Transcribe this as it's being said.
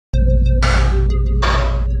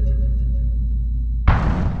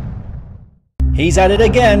He's at it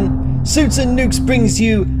again! Suits and Nukes brings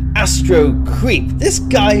you Astrocreep. This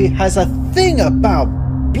guy has a thing about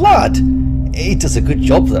blood. He does a good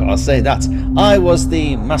job though, I'll say that. I was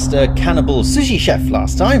the master cannibal sushi chef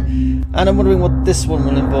last time, and I'm wondering what this one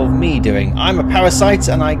will involve me doing. I'm a parasite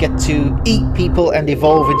and I get to eat people and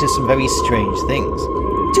evolve into some very strange things.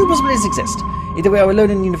 Two possibilities exist. Either we are alone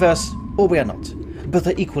in the universe, or we are not. Both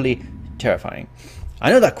are equally terrifying. I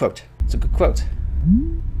know that quote. It's a good quote.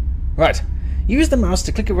 Right. Use the mouse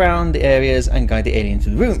to click around the areas and guide the alien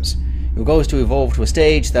through the rooms. Your goal is to evolve to a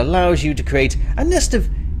stage that allows you to create a nest and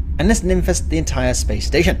infest the entire space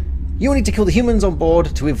station. You will need to kill the humans on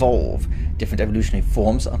board to evolve. Different evolutionary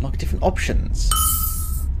forms unlock different options.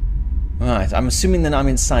 Right, I'm assuming that I'm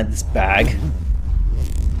inside this bag.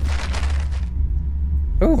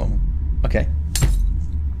 Oh, okay.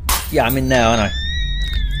 Yeah, I'm in there, aren't I?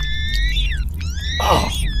 Oh,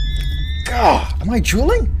 God, am I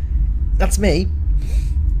drooling? That's me.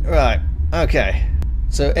 Right, okay.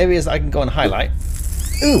 So areas that I can go and highlight.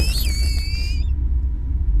 Ooh!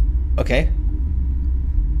 Okay.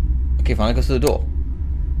 Okay, fine, I'll go through the door.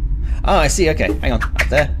 Oh, I see, okay. Hang on. Up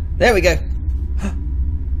there. There we go.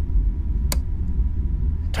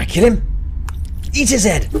 Do I kill him? Eat his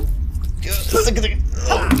head!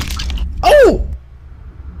 Oh!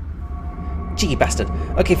 Cheeky bastard.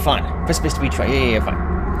 Okay, fine. Press space to retry. Yeah,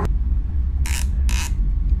 fine.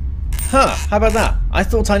 Huh, how about that? I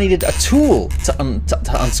thought I needed a tool to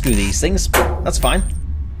unscrew these things, but that's fine.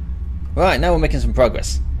 Right, now we're making some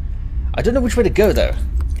progress. I don't know which way to go, though.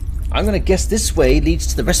 I'm going to guess this way leads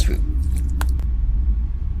to the restroom.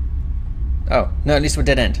 Oh, no, at least we're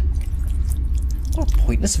dead end. What a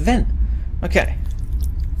pointless vent. Okay.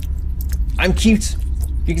 I'm cute.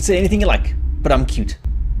 You can say anything you like, but I'm cute.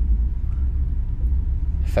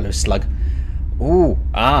 Fellow slug. Ooh,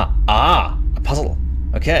 a puzzle.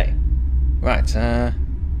 Okay. Right, that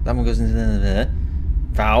one goes into the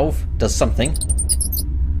valve, does something.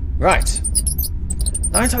 Right.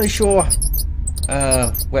 Not entirely sure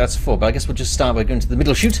where that's for, but I guess we'll just start by going to the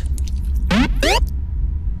middle chute. And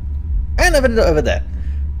I've ended it over there.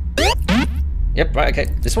 Yep, right, okay.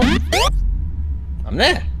 This one. I'm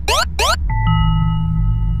there.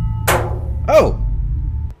 Oh!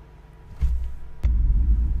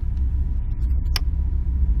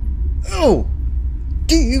 Oh!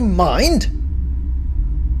 Do you mind?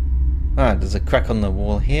 Alright, there's a crack on the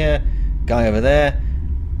wall here. Guy over there.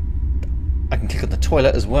 I can click on the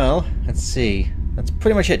toilet as well. Let's see. That's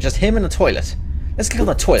pretty much it. Just him and the toilet. Let's click on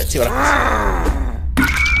the toilet, see what happens.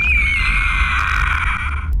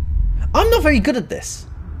 I'm not very good at this.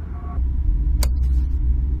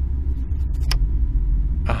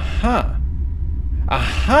 Aha.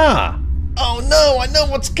 Aha! Oh no, I know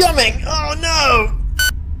what's coming! Oh no!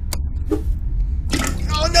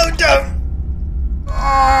 Oh no, don't!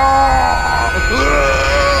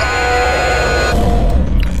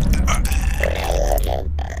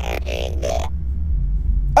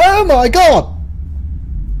 Oh my god!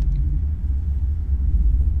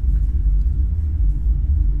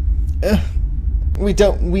 We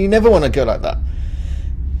never want to go like that.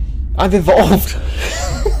 I've evolved.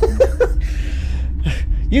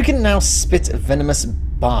 You can now spit venomous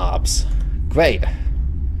barbs. Great.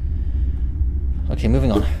 Okay,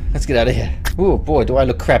 moving on. Let's get out of here. Oh boy, do I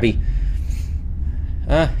look crabby.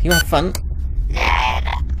 You have fun.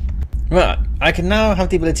 Right, I can now have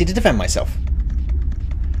the ability to defend myself.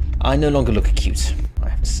 I no longer look cute, I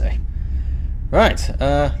have to say. Right,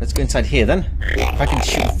 let's go inside here then. If I can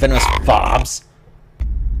shoot venomous barbs,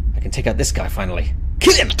 I can take out this guy finally.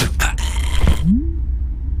 Kill him!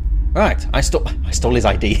 Right, I stole his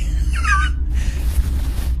ID.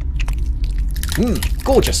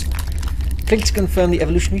 Gorgeous. Click to confirm the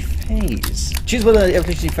evolutionary phase. Choose whether the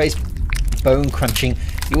evolutionary phase bone crunching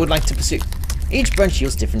you would like to pursue. Each branch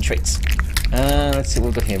yields different traits. Let's see what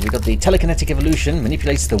we've got here. We've got the telekinetic evolution,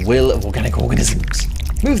 manipulates the will of organic organisms.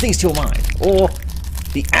 Move things to your mind. Or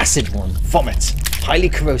the acid one, vomit, highly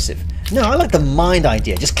corrosive. No, I like the mind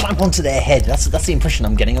idea. Just clamp onto their head. That's the impression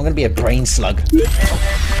I'm getting. I'm going to be a brain slug.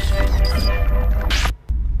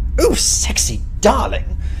 Ooh, sexy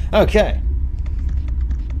darling. Okay.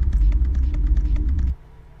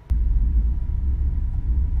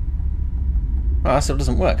 Oh, that still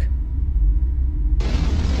doesn't work.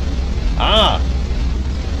 Ah!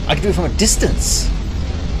 I can do it from a distance.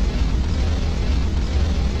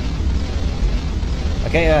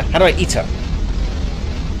 Okay, how do I eat her?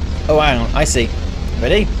 Oh, hang on, I see.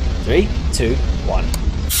 Ready? 3, 2, 1.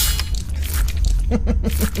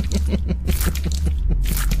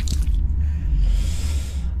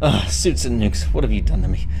 Ah, Suits and Nukes, what have you done to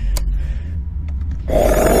me?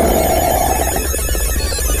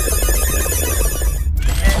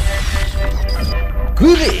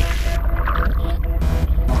 Groovy!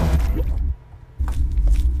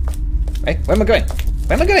 Hey, where am I going?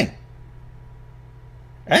 Where am I going?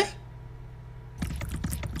 Eh?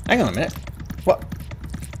 Hang on a minute. What?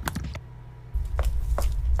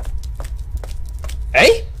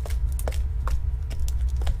 Eh?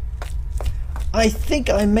 I think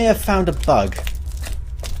I may have found a bug. I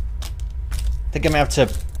think I may have to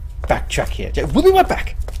backtrack here. We'll be right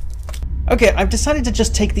back. Okay, I've decided to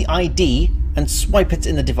just take the ID and swipe it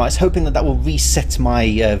in the device, hoping that that will reset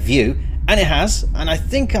my view. And it has, and I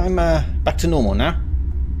think I'm back to normal now.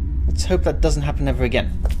 Let's hope that doesn't happen ever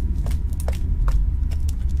again.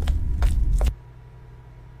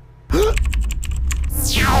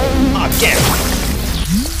 Ah, damn!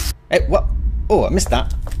 Hey, what? Oh, I missed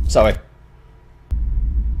that. Sorry.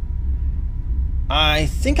 I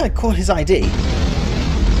think I caught his ID.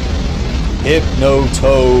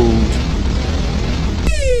 Hypnotoad.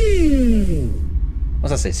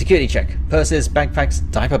 What's that say? Security check. Purses, backpacks,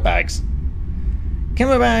 diaper bags.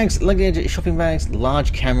 Camera bags, luggage, shopping bags,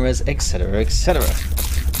 large cameras, etc., etc.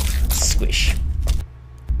 Squish.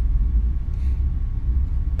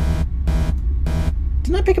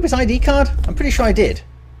 Didn't I pick up his ID card? I'm pretty sure I did.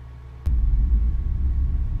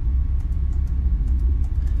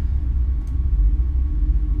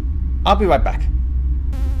 I'll be right back.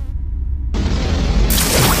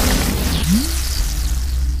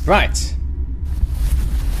 Right.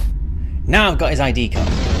 Now I've got his ID card.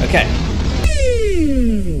 Okay.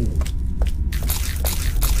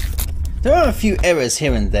 There are a few errors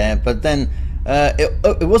here and there, but then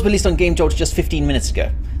it was released on Gamejolt just 15 minutes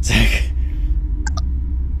ago. So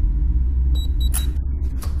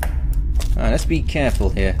alright, let's be careful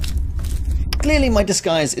here. Clearly my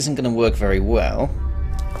disguise isn't going to work very well.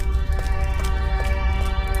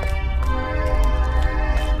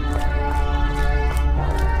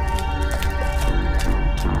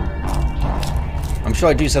 I'm sure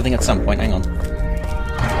I do something at some point. Hang on.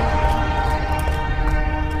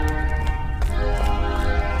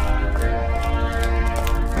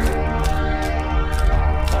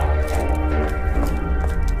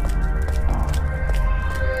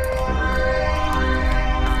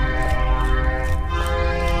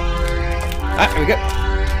 Ah, here we go.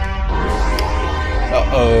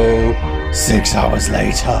 Uh-oh. 6 hours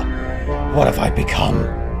later. What have I become?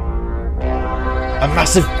 A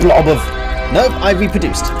massive blob of... Nope, I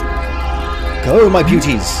reproduced. Go, my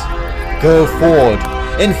beauties. Go forward.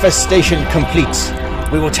 Infestation complete.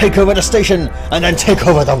 We will take over the station and then take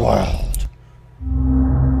over the world.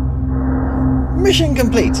 Mission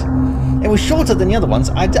complete. It was shorter than the other ones.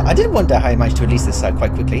 I did wonder how I managed to release this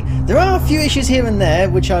quite quickly. There are a few issues here and there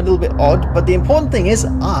which are a little bit odd, but the important thing is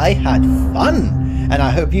I had fun. And I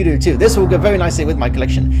hope you do too. This will go very nicely with my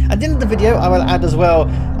collection. At the end of the video, I will add as well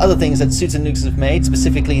other things that Suits and Nukes have made,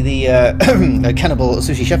 specifically the cannibal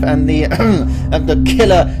sushi chef and the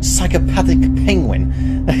killer psychopathic penguin.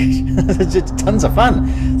 Just tons of fun.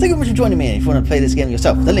 Thank you very much for joining me. If you want to play this game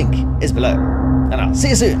yourself, the link is below. And I'll see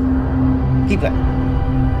you soon. Keep playing.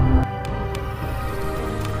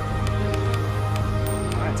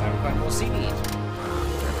 Alright, time for more CDs.